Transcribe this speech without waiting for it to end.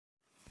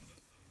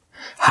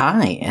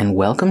Hi, and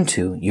welcome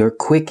to your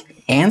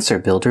quick answer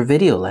builder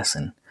video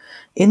lesson.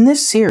 In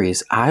this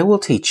series, I will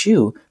teach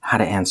you how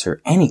to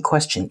answer any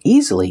question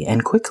easily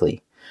and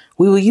quickly.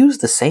 We will use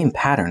the same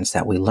patterns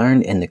that we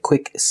learned in the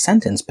quick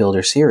sentence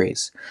builder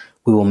series.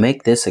 We will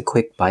make this a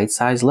quick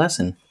bite-sized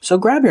lesson, so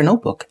grab your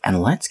notebook and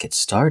let's get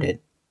started.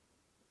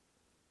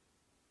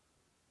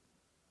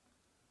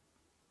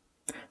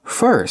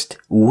 First,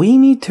 we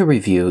need to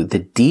review the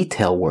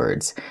detail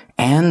words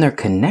and their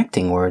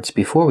connecting words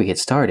before we get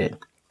started.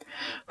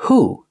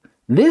 Who?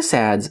 This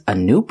adds a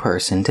new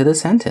person to the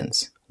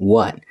sentence.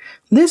 What?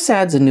 This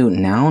adds a new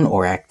noun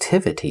or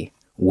activity.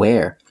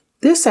 Where?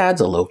 This adds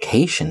a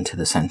location to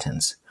the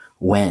sentence.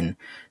 When?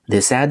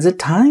 This adds a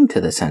time to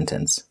the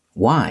sentence.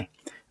 Why?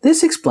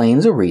 This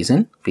explains a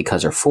reason,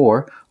 because or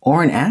for,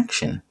 or an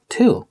action,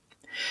 too.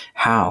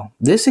 How?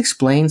 This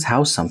explains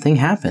how something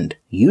happened,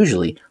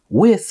 usually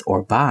with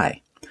or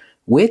by.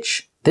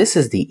 Which? This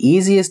is the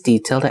easiest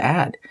detail to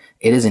add.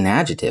 It is an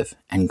adjective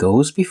and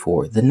goes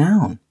before the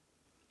noun.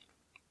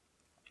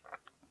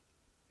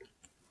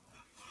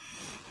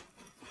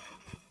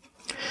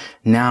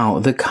 Now,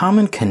 the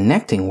common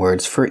connecting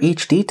words for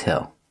each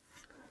detail.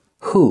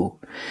 Who?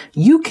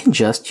 You can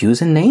just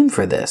use a name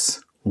for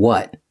this.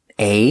 What?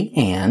 A,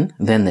 an,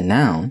 then the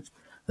noun.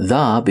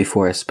 The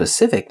before a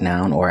specific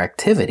noun or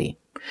activity.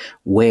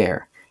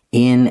 Where?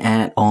 In,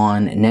 at,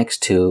 on, next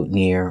to,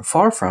 near,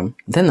 far from,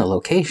 then the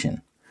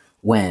location.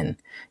 When?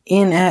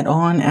 In, at,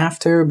 on,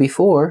 after,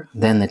 before,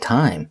 then the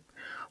time.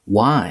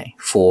 Why?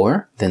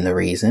 For, then the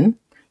reason.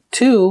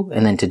 To,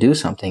 and then to do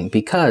something.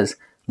 Because,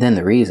 then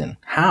the reason.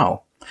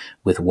 How?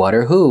 With what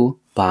or who,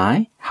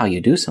 by, how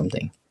you do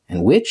something.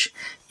 And which,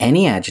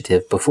 any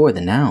adjective before the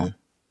noun.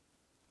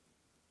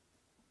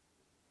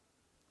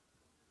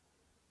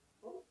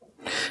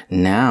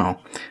 Now,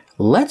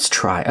 let's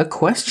try a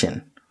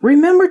question.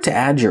 Remember to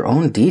add your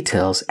own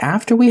details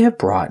after we have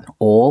brought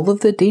all of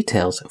the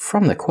details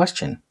from the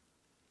question.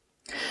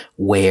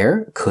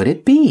 Where could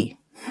it be?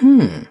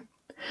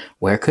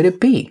 Where could it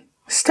be?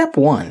 Step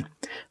 1.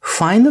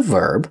 Find the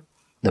verb,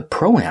 the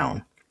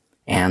pronoun,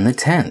 and the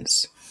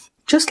tense.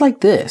 Just like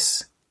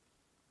this.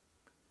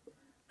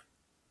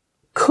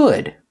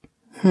 Could.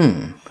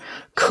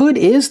 Could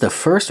is the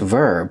first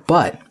verb,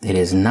 but it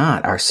is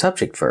not our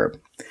subject verb.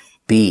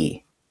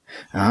 Be.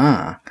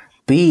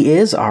 Be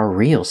is our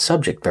real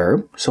subject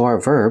verb, so our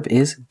verb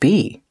is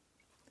be.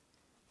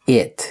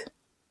 It.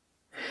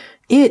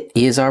 It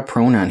is our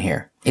pronoun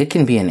here. It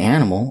can be an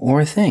animal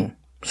or a thing,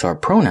 so our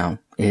pronoun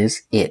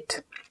is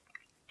it.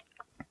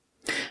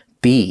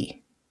 Be.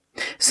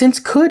 Since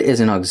could is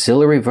an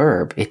auxiliary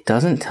verb, it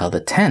doesn't tell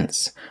the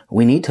tense.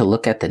 We need to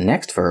look at the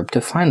next verb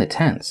to find the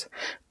tense.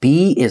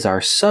 Be is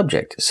our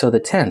subject, so the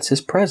tense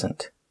is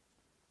present.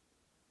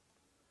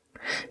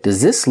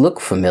 Does this look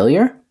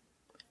familiar?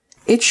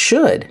 It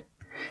should.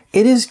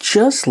 It is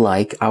just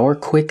like our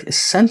quick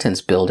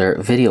sentence builder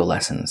video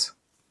lessons.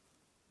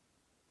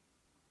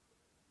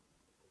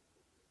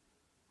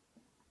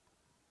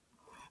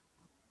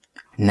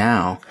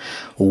 Now,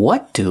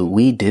 what do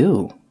we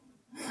do?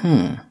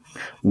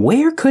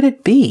 Where could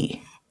it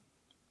be?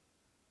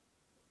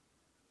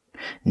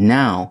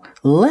 Now,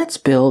 let's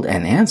build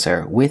an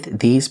answer with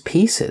these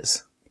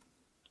pieces.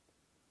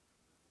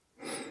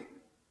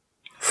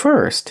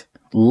 First,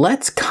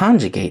 let's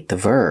conjugate the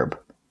verb.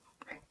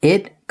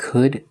 It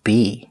could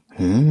be.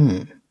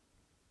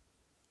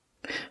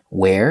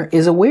 Where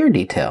is a where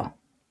detail.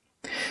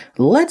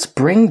 Let's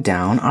bring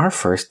down our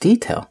first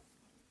detail.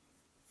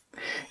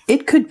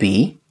 It could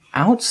be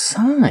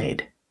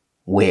outside.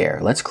 Where?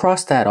 Let's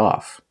cross that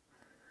off.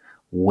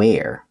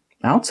 Where?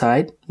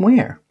 Outside,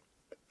 where?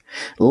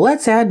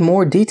 Let's add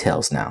more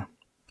details now.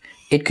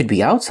 It could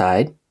be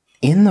outside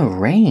in the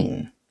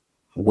rain.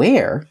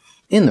 Where?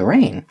 In the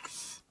rain.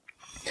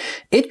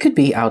 It could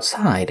be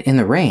outside in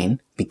the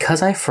rain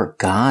because I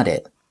forgot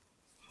it.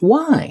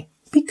 Why?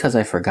 Because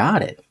I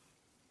forgot it.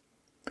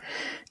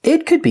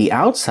 It could be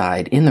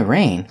outside in the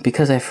rain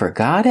because I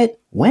forgot it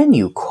when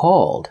you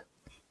called.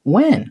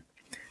 When?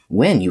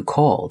 When you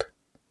called.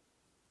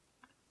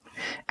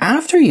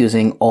 After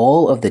using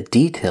all of the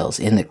details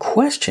in the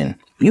question,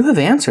 you have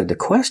answered the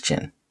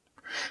question.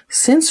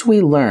 Since we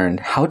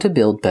learned how to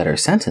build better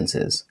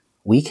sentences,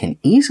 we can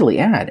easily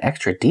add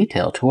extra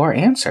detail to our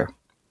answer.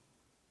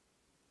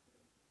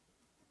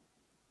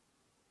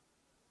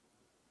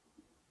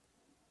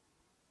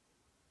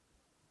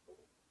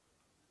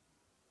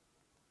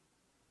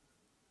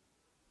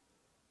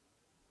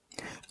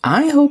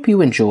 I hope you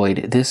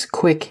enjoyed this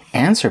quick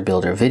answer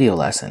builder video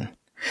lesson.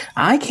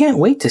 I can't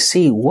wait to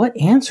see what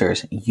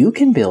answers you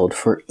can build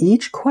for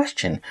each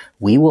question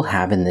we will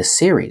have in this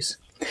series.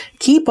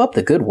 Keep up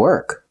the good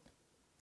work.